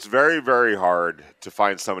 It's very, very hard to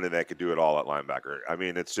find somebody that could do it all at linebacker. I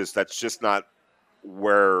mean, that's just not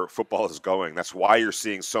where football is going. That's why you're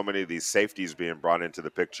seeing so many of these safeties being brought into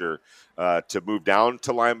the picture to move down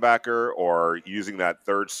to linebacker or using that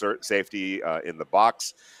third safety in the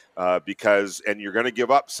box because you're going to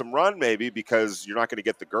give up some run maybe because you're not going to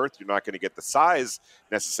get the girth, you're not going to get the size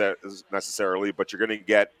necessarily, but you're going to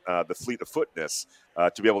get the fleet of footness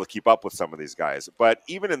to be able to keep up with some of these guys. But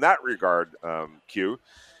even in that regard, Q,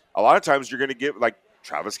 a lot of times you're going to give, like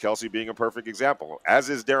Travis Kelce being a perfect example,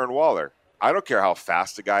 as is Darren Waller. I don't care how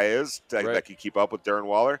fast the guy is that can keep up with Darren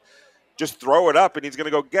Waller. Just throw it up, and he's going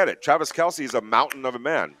to go get it. Travis Kelce is a mountain of a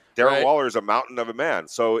man. Darren Waller is a mountain of a man.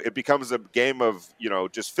 So it becomes a game of,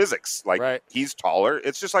 just physics. Like, he's taller.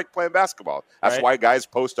 It's just like playing basketball. That's why guys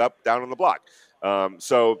post up down on the block.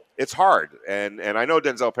 So it's hard. And I know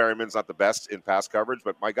Denzel Perryman's not the best in pass coverage,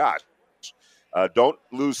 but my gosh. Don't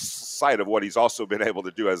lose sight of what he's also been able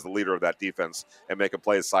to do as the leader of that defense and make a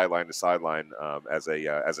play sideline to sideline as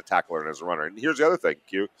a tackler and as a runner. And here's the other thing,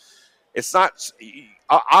 Q. It's not –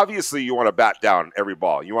 obviously you want to bat down every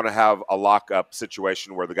ball. You want to have a lock-up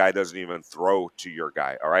situation where the guy doesn't even throw to your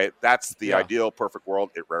guy, all right? That's the ideal, perfect world.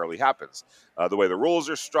 It rarely happens. The way the rules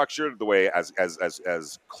are structured, the way as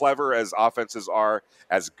clever as offenses are,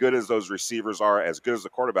 as good as those receivers are, as good as the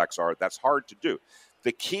quarterbacks are, that's hard to do.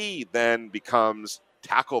 The key then becomes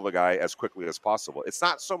tackle the guy as quickly as possible. It's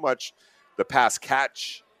not so much the pass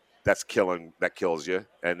catch that kills you,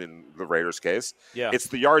 and in the Raiders' case, it's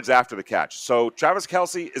the yards after the catch. So Travis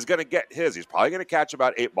Kelce is going to get his. He's probably going to catch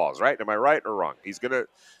about 8 balls, right? Am I right or wrong? He's going to.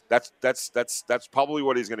 That's probably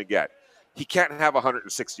what he's going to get. He can't have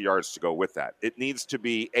 160 yards to go with that. It needs to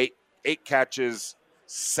be eight catches.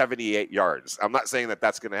 78 yards. I'm not saying that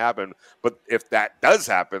that's going to happen, but if that does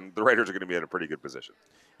happen, the Raiders are going to be in a pretty good position.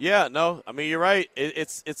 Yeah, no, I mean, you're right.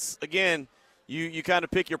 It's again, you kind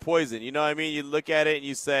of pick your poison. You know what I mean? You look at it and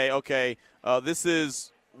you say, okay, this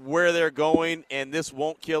is where they're going, and this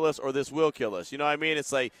won't kill us or this will kill us. You know what I mean?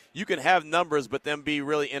 It's like you can have numbers, but them be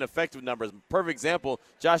really ineffective numbers. Perfect example,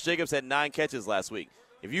 Josh Jacobs had 9 catches last week.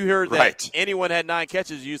 If you heard that anyone had 9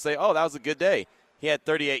 catches, you'd say, oh, that was a good day. He had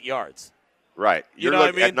 38 yards. Right. You know what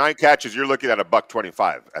I mean? At 9 catches, you're looking at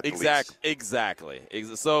 $125 at the least. Exactly.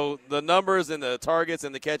 So the numbers and the targets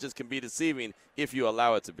and the catches can be deceiving if you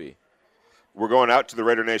allow it to be. We're going out to the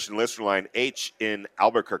Raider Nation listener line. H in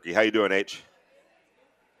Albuquerque. How you doing, H?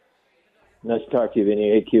 Nice to talk to you,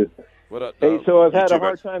 Vinny. AQ. What up? Hey, so I've had a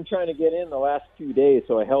hard time trying to get in the last 2 days,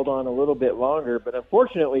 so I held on a little bit longer. But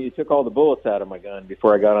unfortunately, you took all the bullets out of my gun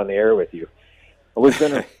before I got on the air with you. I was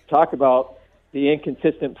going to talk about the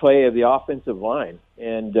inconsistent play of the offensive line.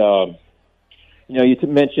 And, you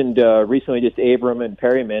mentioned recently just Abram and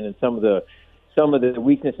Perryman and some of the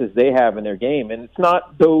weaknesses they have in their game. And it's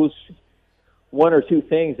not those 1 or 2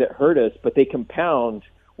 things that hurt us, but they compound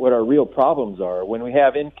what our real problems are. When we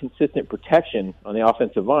have inconsistent protection on the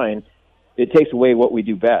offensive line, it takes away what we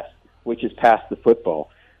do best, which is pass the football.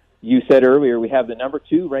 You said earlier we have the number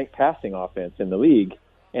 2 ranked passing offense in the league,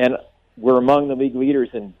 and we're among the league leaders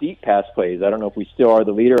in deep pass plays. I don't know if we still are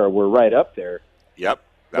the leader or we're right up there. Yep,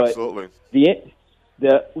 absolutely.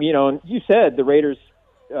 But you said the Raiders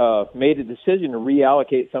made a decision to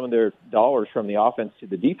reallocate some of their dollars from the offense to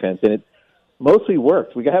the defense, and mostly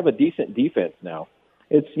worked. We have a decent defense now.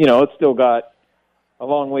 It's it's still got a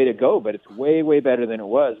long way to go, but it's way, way better than it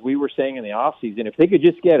was. We were saying in the offseason, if they could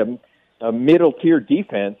just get a middle-tier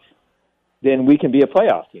defense, then we can be a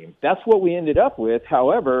playoff team. That's what we ended up with.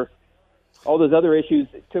 However, all those other issues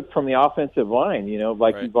took from the offensive line,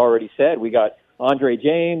 like Right. you've already said. We got Andre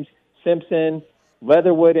James, Simpson,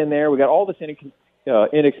 Leatherwood in there. We got all this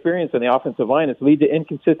inexperience on the offensive line. It's lead to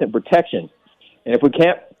inconsistent protection. And if we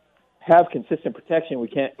can't have consistent protection, we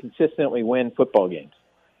can't consistently win football games.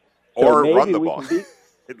 So Or maybe run the we ball. can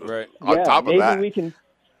Right. On top of that.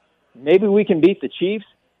 Maybe we can beat the Chiefs,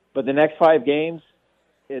 but the next 5 games,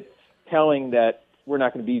 it's telling that we're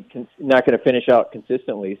not going to finish out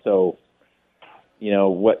consistently. So,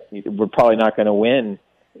 we're probably not going to win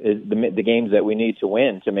is the games that we need to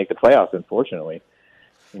win to make the playoffs. Unfortunately,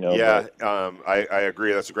 Yeah, I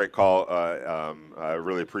agree. That's a great call. I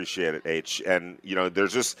really appreciate it, H. And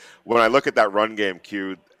there's just when I look at that run game,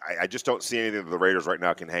 Q, I just don't see anything that the Raiders right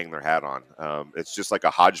now can hang their hat on. It's just like a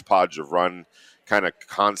hodgepodge of run kind of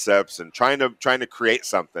concepts and trying to create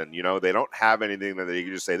something. They don't have anything that they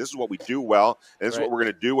can just say, this is what we do well, and this is what we're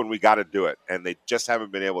going to do when we got to do it. And they just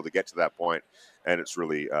haven't been able to get to that point, and it's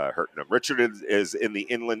really hurting them. Richard is in the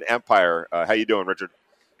Inland Empire. How you doing, Richard?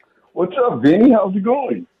 What's up, Vinny? How's it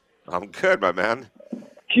going? I'm good, my man.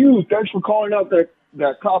 Q, thanks for calling out that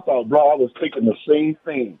cop-out, bro. I was thinking the same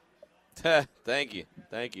thing. Thank you.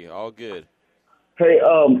 All good. Hey,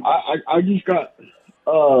 I just got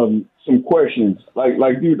some questions.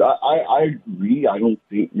 Like, dude, I agree. I don't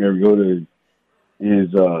think Mariota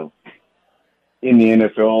is in the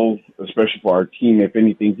NFL, especially for our team. If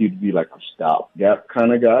anything, he'd be like a stopgap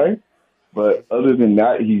kind of guy. But other than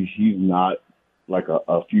that, he's not like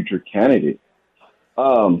a future candidate.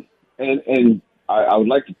 And I would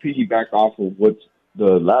like to piggyback off of what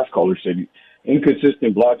the last caller said.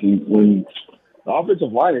 Inconsistent blocking when the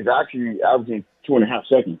offensive line is actually averaging 2.5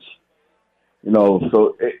 seconds.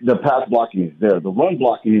 So the pass blocking is there. The run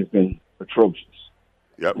blocking has been atrocious.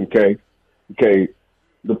 Yep. Okay.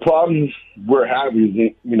 The problem we're having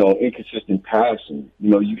is, inconsistent passing.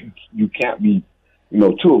 You can't be,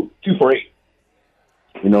 2 for 8.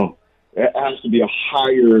 It has to be a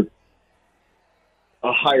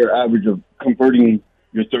higher average of converting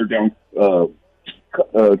your third down,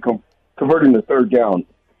 converting the third down.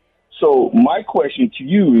 So my question to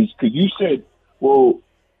you is, because you said, well,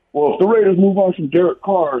 if the Raiders move on from Derek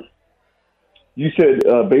Carr, you said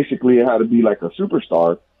basically it had to be like a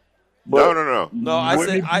superstar. But No,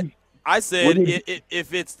 I said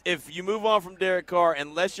if you move on from Derek Carr,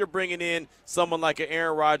 unless you're bringing in someone like an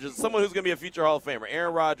Aaron Rodgers, someone who's going to be a future Hall of Famer,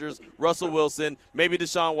 Aaron Rodgers, Russell Wilson, maybe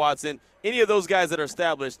Deshaun Watson, any of those guys that are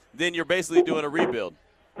established, then you're basically doing a rebuild.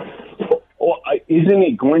 Well, isn't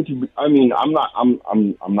it going to be? I mean, I'm not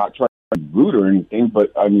trying to be rude or anything,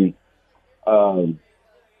 but I mean,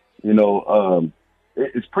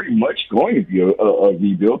 it's pretty much going to be a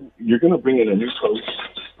rebuild. You're going to bring in a new coach,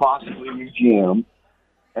 possibly a new GM,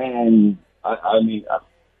 and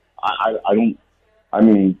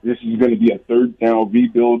this is going to be a third down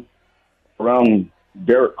rebuild around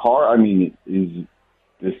Derek Carr. I mean,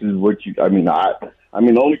 this is what you?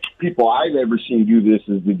 The only people I've ever seen do this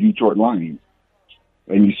is the Detroit Lions,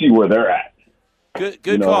 and you see where they're at.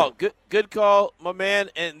 Good call. Good call, my man.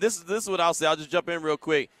 And this is what I'll say. I'll just jump in real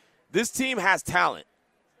quick. This team has talent.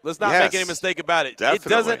 Let's not make any mistake about it. Definitely.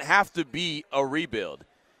 It doesn't have to be a rebuild.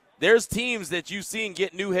 There's teams that you've seen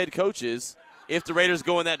get new head coaches if the Raiders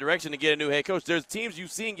go in that direction to get a new head coach. There's teams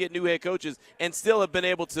you've seen get new head coaches and still have been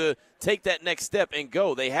able to take that next step and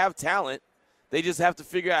go. They have talent. They just have to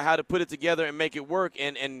figure out how to put it together and make it work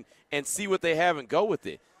and see what they have and go with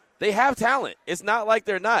it. They have talent. It's not like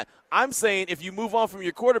they're not. I'm saying if you move on from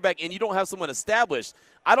your quarterback and you don't have someone established,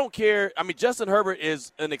 I don't care. I mean, Justin Herbert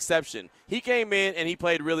is an exception. He came in and he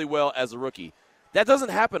played really well as a rookie. That doesn't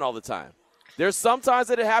happen all the time. There's sometimes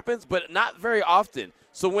that it happens, but not very often.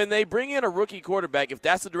 So when they bring in a rookie quarterback, if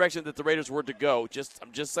that's the direction that the Raiders were to go,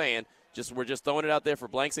 I'm just saying, we're just throwing it out there for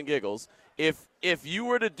blanks and giggles. If you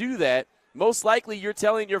were to do that, most likely you're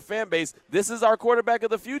telling your fan base, this is our quarterback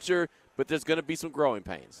of the future, but there's going to be some growing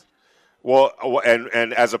pains. Well,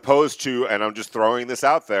 and as opposed to, and I'm just throwing this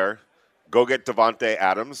out there, go get Davante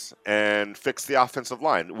Adams and fix the offensive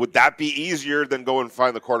line. Would that be easier than go and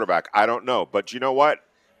find the quarterback? I don't know. But you know what?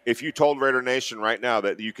 If you told Raider Nation right now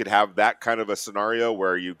that you could have that kind of a scenario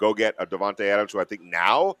where you go get a Davante Adams, who I think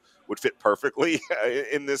now would fit perfectly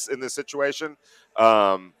in this situation,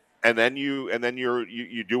 And then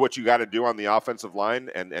you do what you got to do on the offensive line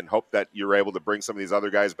and hope that you're able to bring some of these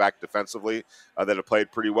other guys back defensively that have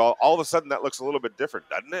played pretty well. All of a sudden, that looks a little bit different,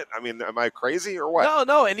 doesn't it? I mean, am I crazy or what?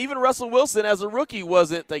 No. And even Russell Wilson as a rookie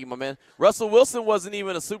wasn't – thank you, my man. Russell Wilson wasn't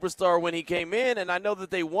even a superstar when he came in, and I know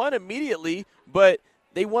that they won immediately, but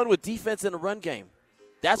they won with defense in the run game.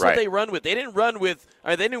 That's what they run with. They didn't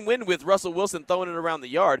win with Russell Wilson throwing it around the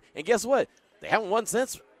yard. And guess what? They haven't won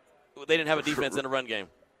since they didn't have a defense in the run game.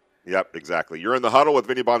 Yep, exactly. You're in the huddle with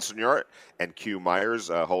Vinny Bonsignore and Q Myers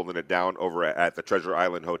holding it down over at the Treasure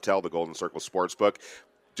Island Hotel, the Golden Circle Sportsbook,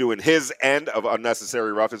 doing his end of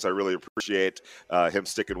unnecessary roughness. I really appreciate him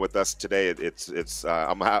sticking with us today.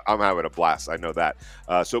 I'm having a blast. I know that.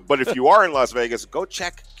 But if you are in Las Vegas, go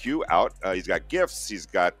check Q out. He's got gifts. He's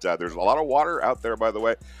got there's a lot of water out there, by the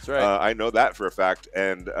way. That's right. I know that for a fact.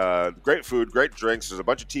 And great food, great drinks. There's a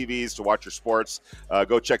bunch of TVs to watch your sports.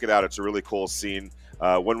 Go check it out. It's a really cool scene.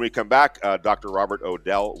 When we come back, Dr. Robert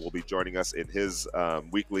Odell will be joining us in his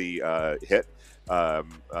weekly hit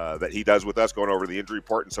that he does with us, going over the injury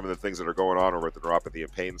report and some of the things that are going on over at the Neuropathy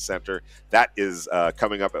and Pain Center. That is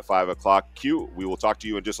coming up at 5 o'clock. Q, we will talk to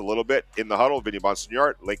you in just a little bit. In the huddle, Vinny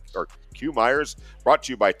Bonsignore, Q Myers, brought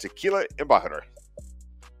to you by Tequila Embajador.